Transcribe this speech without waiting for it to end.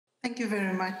Thank you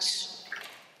very much.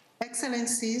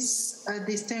 Excellencies,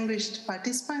 distinguished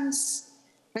participants,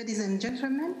 ladies and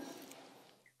gentlemen,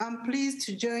 I'm pleased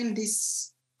to join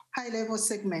this high-level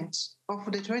segment of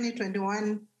the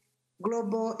 2021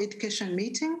 Global Education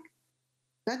Meeting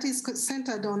that is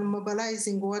centered on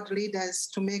mobilizing world leaders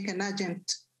to make an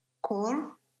urgent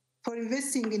call for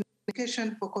investing in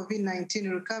education for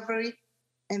COVID-19 recovery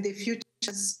and the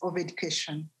futures of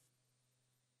education.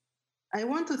 I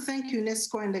want to thank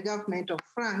UNESCO and the government of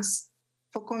France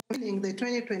for convening the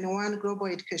 2021 Global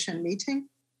Education Meeting,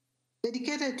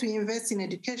 dedicated to invest in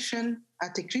education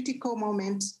at a critical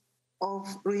moment of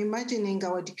reimagining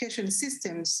our education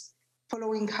systems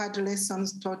following hard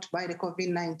lessons taught by the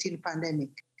COVID-19 pandemic.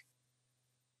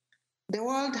 The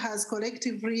world has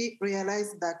collectively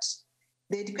realized that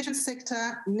the education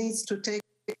sector needs to take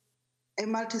a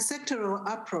multi-sectoral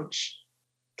approach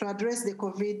to address the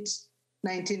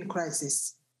COVID-19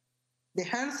 crisis. The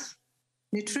health,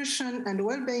 nutrition, and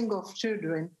well-being of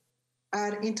children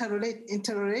are interrelated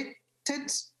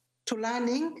to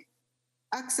learning,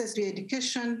 access to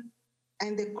education,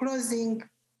 and the closing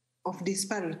of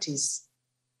disparities.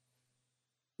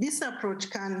 This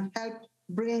approach can help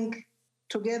bring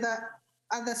together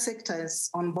other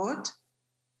sectors on board,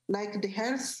 like the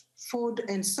health, food,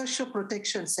 and social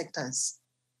protection sectors.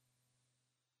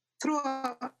 Through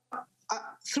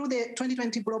the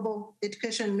 2020 Global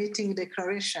Education Meeting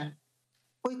Declaration,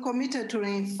 we committed to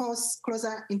reinforce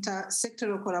closer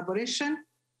intersectoral collaboration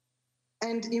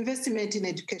and investment in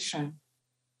education,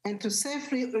 and to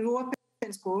safely reopen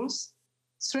schools,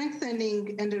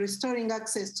 strengthening and restoring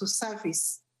access to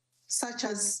service such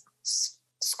as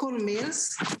school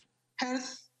meals,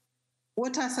 health,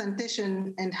 water,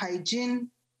 sanitation and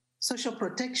hygiene, social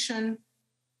protection,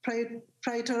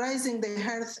 prioritizing the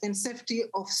health and safety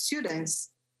of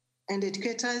students and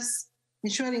educators,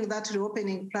 ensuring that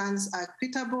reopening plans are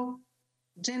equitable,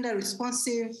 gender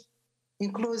responsive,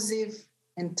 inclusive,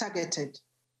 and targeted.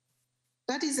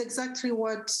 That is exactly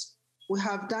what we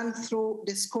have done through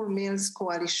the School Meals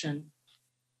Coalition,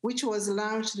 which was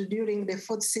launched during the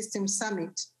Food System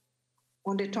Summit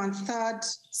on the 23rd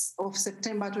of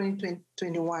September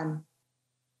 2021.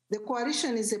 The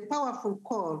coalition is a powerful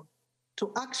call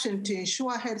to action to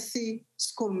ensure healthy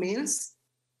school meals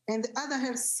and other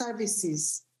health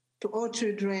services to all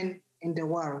children in the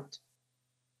world.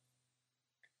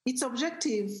 Its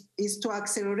objective is to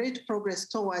accelerate progress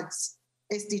towards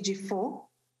SDG 4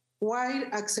 while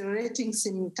accelerating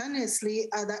simultaneously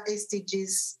other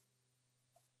SDGs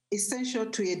essential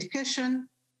to education,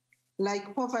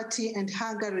 like poverty and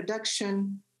hunger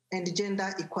reduction and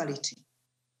gender equality.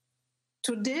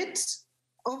 To date,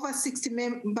 over 60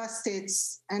 member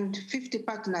states and 50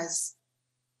 partners,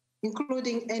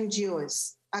 including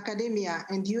NGOs, academia,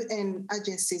 and UN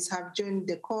agencies, have joined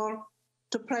the call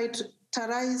to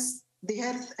prioritize the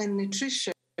health and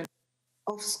nutrition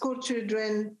of school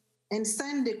children and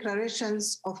sign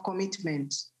declarations of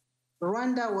commitment.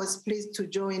 Rwanda was pleased to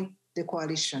join the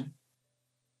coalition.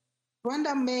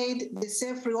 Rwanda made the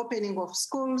safe reopening of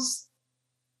schools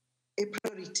a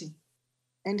priority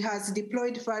and has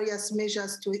deployed various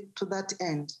measures to that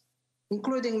end,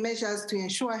 including measures to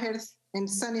ensure health and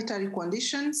sanitary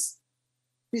conditions,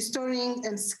 restoring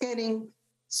and scaling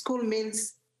school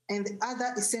meals and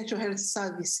other essential health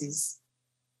services.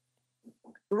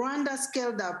 Rwanda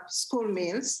scaled up school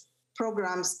meals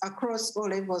programs across all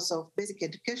levels of basic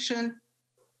education,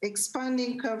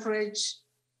 expanding coverage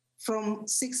from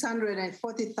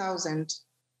 640,000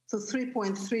 to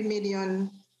 3.3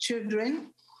 million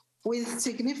children, with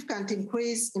significant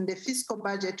increase in the fiscal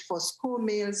budget for school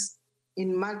meals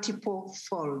in multiple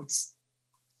folds.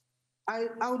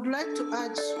 I would like to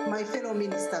urge my fellow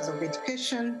ministers of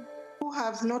education who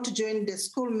have not joined the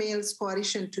School Meals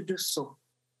Coalition to do so.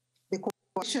 The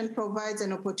coalition provides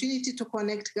an opportunity to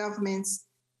connect governments,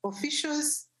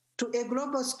 officials to a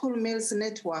global school meals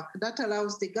network that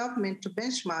allows the government to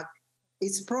benchmark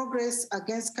its progress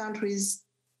against countries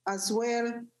as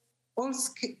well, all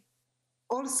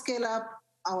scale up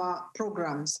our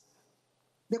programs.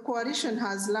 The coalition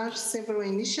has launched several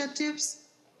initiatives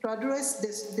to address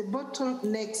the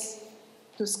bottlenecks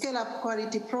to scale up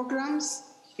quality programs,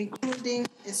 including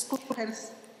a school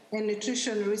health and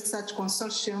nutrition research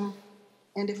consortium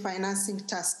and a financing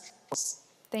task force.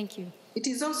 Thank you. It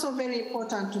is also very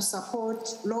important to support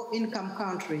low-income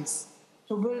countries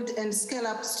to build and scale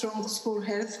up strong school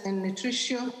health and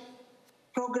nutrition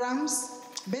programs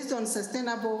based on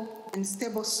sustainable and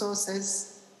stable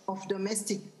sources of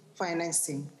domestic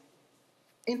financing.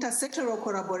 Intersectoral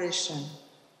collaboration,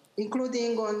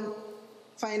 including on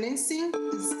financing,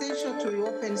 is essential to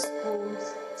reopen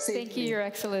schools safely. Thank you, Your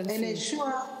Excellency. And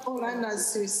ensure all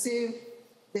learners receive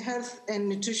the health and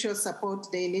nutritional support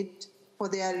they need for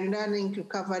their learning,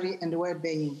 recovery, and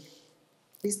well-being.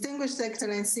 Distinguished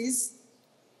Excellencies,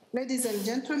 ladies and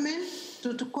gentlemen,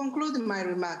 to conclude my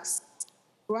remarks,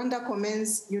 Rwanda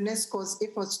commends UNESCO's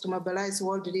efforts to mobilize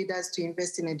world leaders to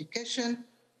invest in education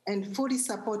and fully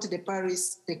support the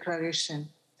Paris Declaration.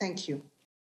 Thank you.